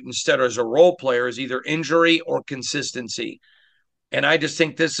block in it instead as a role player is either injury or consistency. And I just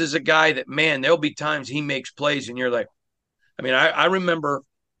think this is a guy that, man, there'll be times he makes plays and you're like, I remember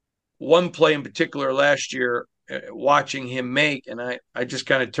one play in particular last year watching him make, and I just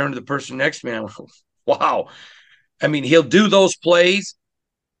kind of turned to the person next to me and I went, wow. He'll do those plays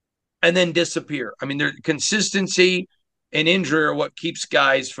and then disappear. Their consistency and injury are what keeps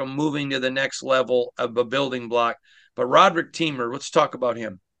guys from moving to the next level of a building block. But Roderick Teamer, let's talk about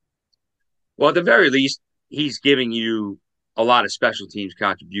him. Well, at the very least, he's giving you a lot of special teams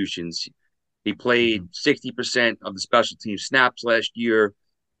contributions. He played 60% of the special team snaps last year.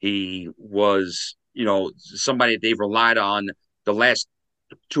 He was, somebody that they've relied on the last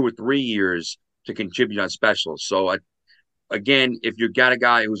 2 or 3 years to contribute on specials. So, again, if you've got a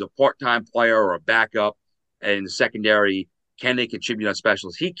guy who's a part-time player or a backup in the secondary, can they contribute on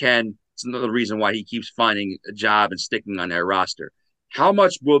specials? He can. It's another reason why he keeps finding a job and sticking on their roster. How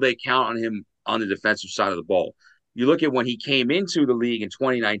much will they count on him on the defensive side of the ball? You look at when he came into the league in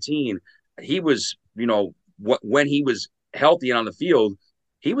 2019, he was, when he was healthy and on the field,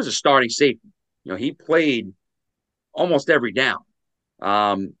 he was a starting safety. He played almost every down.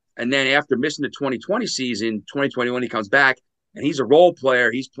 And then after missing the 2020 season, 2021, he comes back and he's a role player.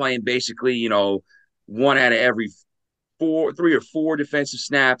 He's playing basically, one out of every 3 or 4 defensive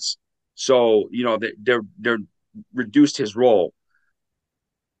snaps. So, they're reduced his role.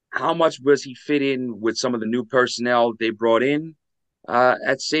 How much was he fit in with some of the new personnel they brought in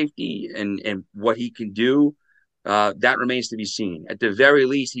at safety and what he can do? That remains to be seen. At the very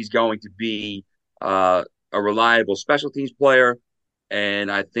least, he's going to be a reliable special teams player.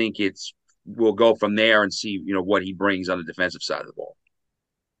 And I think we'll go from there and see, what he brings on the defensive side of the ball.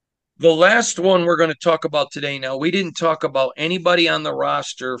 The last one we're going to talk about today. Now, we didn't talk about anybody on the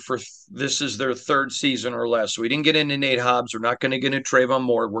roster for this is their 3rd season or less. So we didn't get into Nate Hobbs. We're not going to get into Trayvon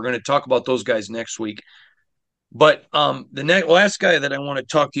Moore. We're going to talk about those guys next week. But the last guy that I want to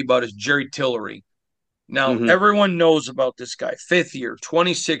talk to you about is Jerry Tillery. Now, Everyone knows about this guy. 5th year,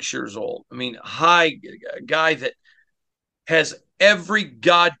 26 years old. High guy that has every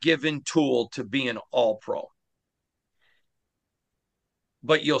God-given tool to be an all-pro.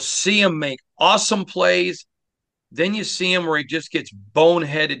 But you'll see him make awesome plays. Then you see him where he just gets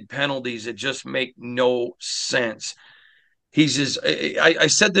boneheaded penalties that just make no sense. I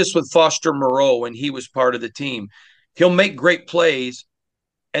said this with Foster Moreau when he was part of the team. He'll make great plays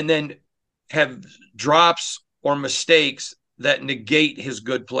and then have drops or mistakes that negate his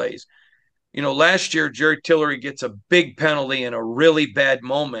good plays. Last year, Jerry Tillery gets a big penalty in a really bad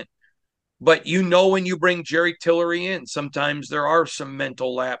moment. But when you bring Jerry Tillery in, sometimes there are some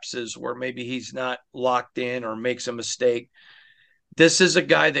mental lapses where maybe he's not locked in or makes a mistake. This is a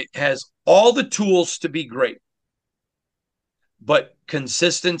guy that has all the tools to be great, but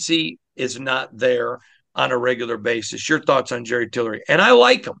consistency is not there on a regular basis. Your thoughts on Jerry Tillery? And I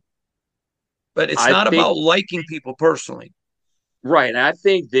like him, but it's not about liking people personally. Right. And I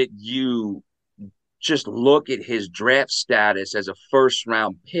think that you just look at his draft status as a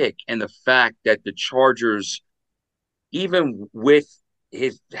 1st-round pick and the fact that the Chargers, even with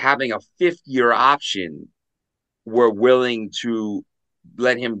his having a 5th-year option, were willing to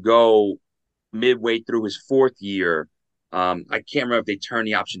let him go midway through his 4th year. I can't remember if they turned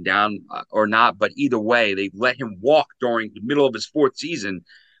the option down or not, but either way, they let him walk during the middle of his 4th season,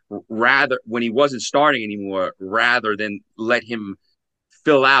 rather when he wasn't starting anymore, rather than let him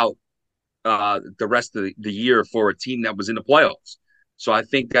fill out the rest of the year for a team that was in the playoffs. So I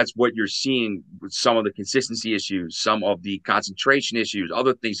think that's what you're seeing with some of the consistency issues, some of the concentration issues,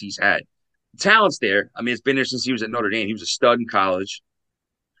 other things he's had. The talent's there. It's been there since he was at Notre Dame. He was a stud in college.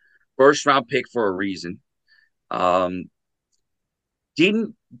 1st-round pick for a reason. Played in 8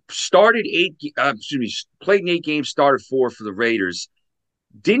 games, started 4 for the Raiders.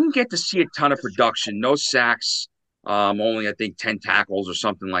 Didn't get to see a ton of production. No sacks. Only, I think, 10 tackles or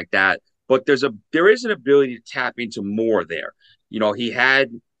something like that. But there is an ability to tap into more there. He had,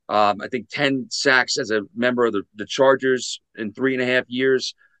 I think, 10 sacks as a member of the Chargers in 3.5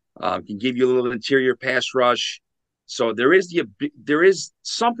 years. Can give you a little interior pass rush. So there is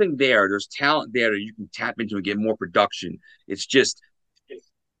something there. There's talent there that you can tap into and get more production. It's just,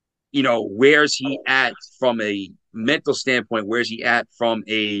 where's he at from a mental standpoint? Where's he at from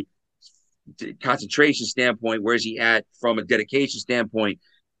a concentration standpoint? Where's he at from a dedication standpoint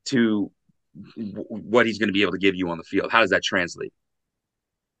to what he's going to be able to give you on the field? How does that translate?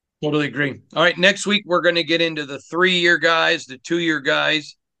 Totally agree. All right, next week we're going to get into the 3-year guys, the 2-year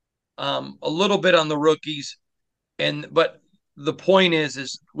guys, a little bit on the rookies, but the point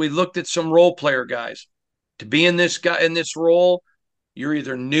is we looked at some role player guys. To be in this role, you're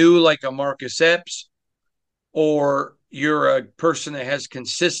either new like a Marcus Epps, or you're a person that has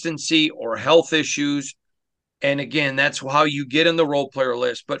consistency or health issues. And again, that's how you get in the role player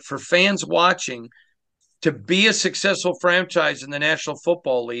list. But for fans watching, to be a successful franchise in the National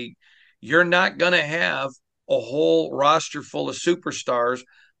Football League, you're not going to have a whole roster full of superstars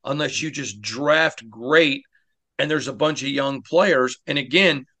unless you just draft great and there's a bunch of young players. And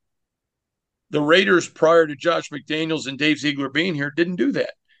again, the Raiders prior to Josh McDaniels and Dave Ziegler being here didn't do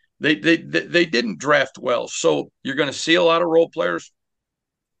that. They didn't draft well. So you're going to see a lot of role players.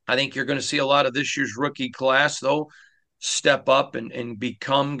 I think you're going to see a lot of this year's rookie class, though, step up and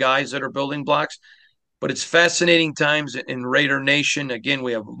become guys that are building blocks. But it's fascinating times in Raider Nation. Again,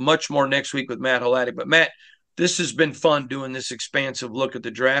 we have much more next week with Matt Halati. But, Matt, this has been fun doing this expansive look at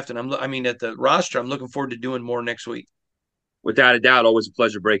the draft. And at the roster, I'm looking forward to doing more next week. Without a doubt, always a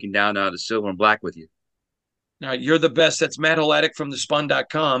pleasure breaking down the silver and black with you. Now, you're the best. That's Matt Halati from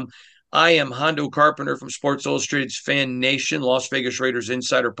thespun.com. I am Hondo Carpenter from Sports Illustrated's Fan Nation, Las Vegas Raiders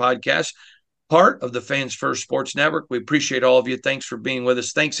Insider Podcast, part of the Fans First Sports Network. We appreciate all of you. Thanks for being with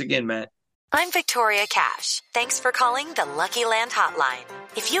us. Thanks again, Matt. I'm Victoria Cash. Thanks for calling the Lucky Land Hotline.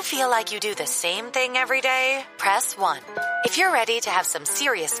 If you feel like you do the same thing every day, press 1. If you're ready to have some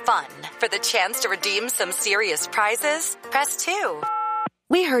serious fun for the chance to redeem some serious prizes, press 2.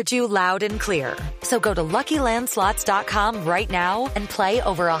 We heard you loud and clear. So go to LuckyLandSlots.com right now and play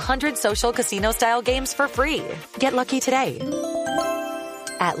over 100 social casino-style games for free. Get lucky today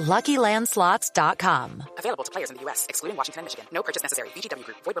at LuckyLandSlots.com. Available to players in the U.S., excluding Washington and Michigan. No purchase necessary. VGW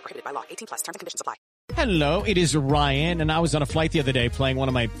Group. Void where prohibited by law. 18+. Terms and conditions apply. Hello, it is Ryan, and I was on a flight the other day playing one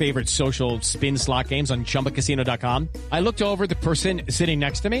of my favorite social spin slot games on ChumbaCasino.com. I looked over at the person sitting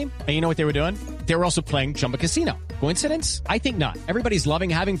next to me, and you know what they were doing? They were also playing Chumba Casino. Coincidence? I think not. Everybody's loving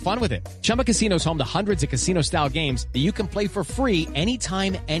having fun with it. Chumba Casino is home to hundreds of casino-style games that you can play for free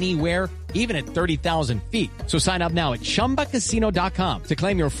anytime, anywhere, even at 30,000 feet. So sign up now at ChumbaCasino.com to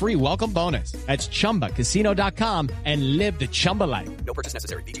claim your free welcome bonus. That's ChumbaCasino.com and live the Chumba life. No purchase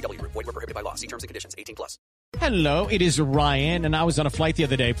necessary. VGW Group. Void where prohibited by law. See terms and conditions. 18+. Hello, it is Ryan, and I was on a flight the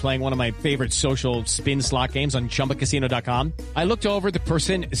other day playing one of my favorite social spin slot games on ChumbaCasino.com. I looked over at the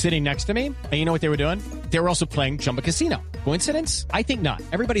person sitting next to me, and you know what they were doing? They were also playing Chumba Casino. Coincidence? I think not.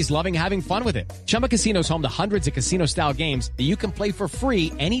 Everybody's loving having fun with it. Chumba Casino is home to hundreds of casino-style games that you can play for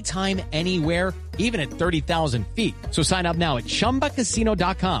free anytime, anywhere, even at 30,000 feet. So sign up now at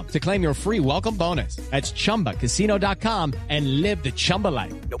ChumbaCasino.com to claim your free welcome bonus. That's ChumbaCasino.com and live the Chumba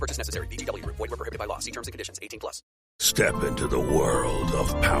life. No purchase necessary. VGW Group. Void where prohibited by law. See terms and conditions. 18+. Step into the world of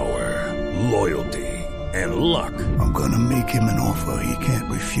power, loyalty, and luck. I'm going to make him an offer he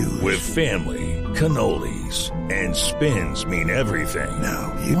can't refuse. With family, cannolis, and spins mean everything.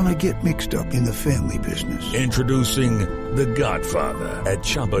 Now, you want to get mixed up in the family business. Introducing The Godfather at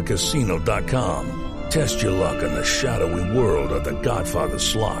ChumbaCasino.com. Test your luck in the shadowy world of The Godfather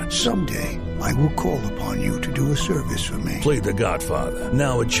slot. Someday, I will call upon you to do a service for me. Play The Godfather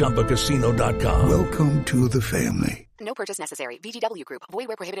now at ChumbaCasino.com. Welcome to the family. No purchase necessary. VGW Group. Void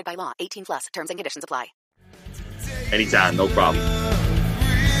where prohibited by law. 18+. Terms and conditions apply. Anytime, no problem.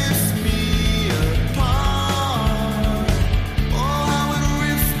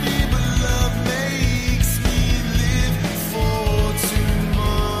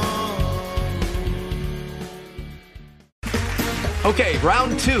 Okay,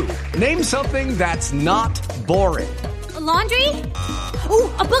 round 2. Name something that's not boring. A laundry? Ooh,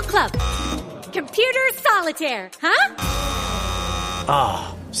 a book club. Computer solitaire, huh?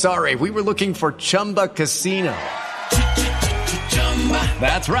 Ah, sorry, we were looking for Chumba Casino.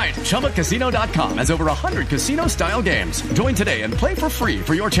 That's right, ChumbaCasino.com has over 100 casino-style games. Join today and play for free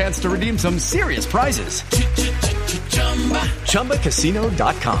for your chance to redeem some serious prizes.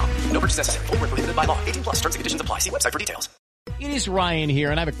 ChumbaCasino.com. No purchase necessary. Void where prohibited by law. 18+. Terms and conditions apply. See website for details. It is Ryan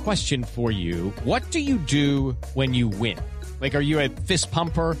here, and I have a question for you. What do you do when you win? Like, are you a fist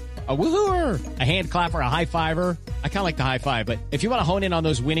pumper, a woohooer, a hand clapper, a high fiver? I kind of like the high five, but if you want to hone in on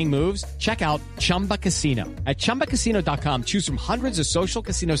those winning moves, check out Chumba Casino. At ChumbaCasino.com, choose from hundreds of social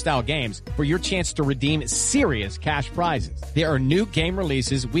casino-style games for your chance to redeem serious cash prizes. There are new game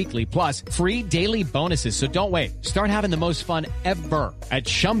releases weekly, plus free daily bonuses, so don't wait. Start having the most fun ever at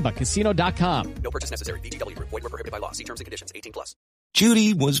ChumbaCasino.com. No purchase necessary. VGW Group. Void where prohibited by law. See terms and conditions. 18+.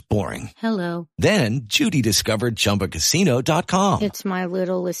 Judy was boring. Hello. Then Judy discovered ChumbaCasino.com. It's my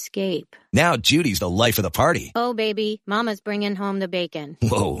little escape. Now Judy's the life of the party. Oh, baby, mama's bringing home the bacon.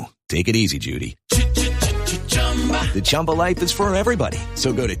 Whoa, take it easy, Judy. The Chumba life is for everybody.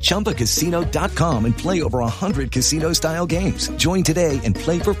 So go to ChumbaCasino.com and play over 100 casino-style games. Join today and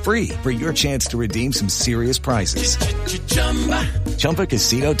play for free for your chance to redeem some serious prizes.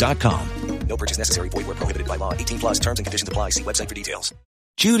 ChumbaCasino.com. No purchase necessary. Void where prohibited by law. 18 plus terms and conditions apply. See website for details.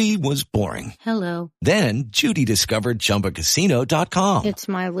 Judy was boring. Hello. Then Judy discovered ChumbaCasino.com. It's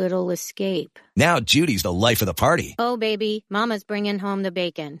my little escape. Now Judy's the life of the party. Oh, baby, mama's bringing home the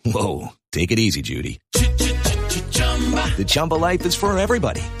bacon. Whoa, take it easy, Judy. The Chumba life is for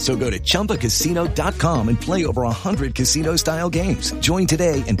everybody. So go to ChumbaCasino.com and play over 100 casino-style games. Join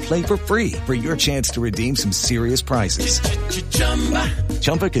today and play for free for your chance to redeem some serious prizes.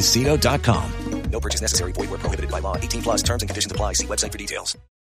 ChumbaCasino.com. No purchase necessary. Void where prohibited by law. 18 plus terms and conditions apply. See website for details.